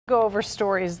go over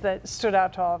stories that stood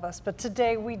out to all of us, but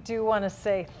today we do want to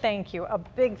say thank you, a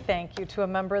big thank you to a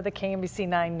member of the KMBC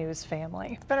 9 News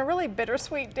family. It's been a really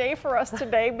bittersweet day for us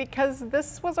today because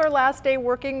this was our last day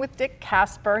working with Dick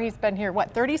Kasper. He's been here,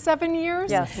 what, 37 years?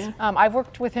 Yes. I've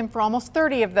worked with him for almost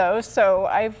 30 of those, so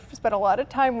I've spent a lot of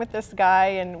time with this guy,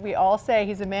 and we all say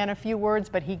he's a man of few words,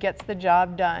 but he gets the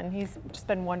job done. He's just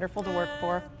been wonderful to work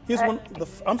for. He's one.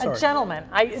 I'm sorry. A gentleman.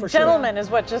 Gentleman is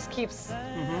what just keeps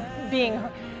being.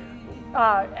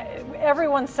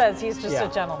 Everyone says he's just a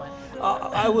gentleman.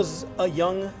 I was a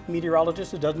young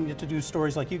meteorologist who doesn't get to do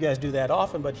stories like you guys do that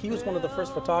often, but he was one of the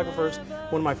first photographers.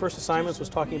 One of my first assignments was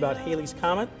talking about Halley's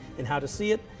Comet and how to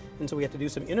see it. And so we had to do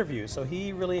some interviews. So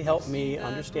he really helped me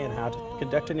understand how to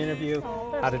conduct an interview,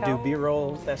 how to do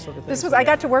B-roll, that sort of thing. I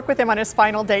got to work with him on his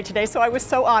final day today, so I was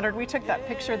so honored. We took that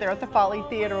picture there at the Folly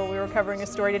Theater when we were covering a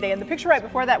story today, and the picture right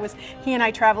before that was he and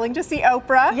I traveling to see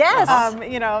Oprah. Yes.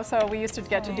 You know, so we used to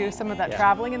get to do some of that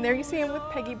traveling, and there you see him with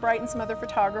Peggy Bright and some other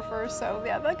photographers. So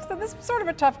yeah, like I said, this was sort of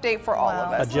a tough day for all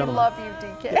of us. We love you,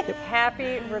 DK.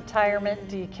 Happy retirement,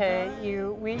 DK.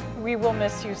 We will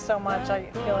miss you so much. I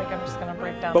feel like I'm just going to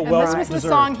break down. But and this was the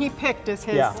song he picked as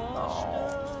his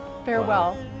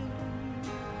farewell. Wow.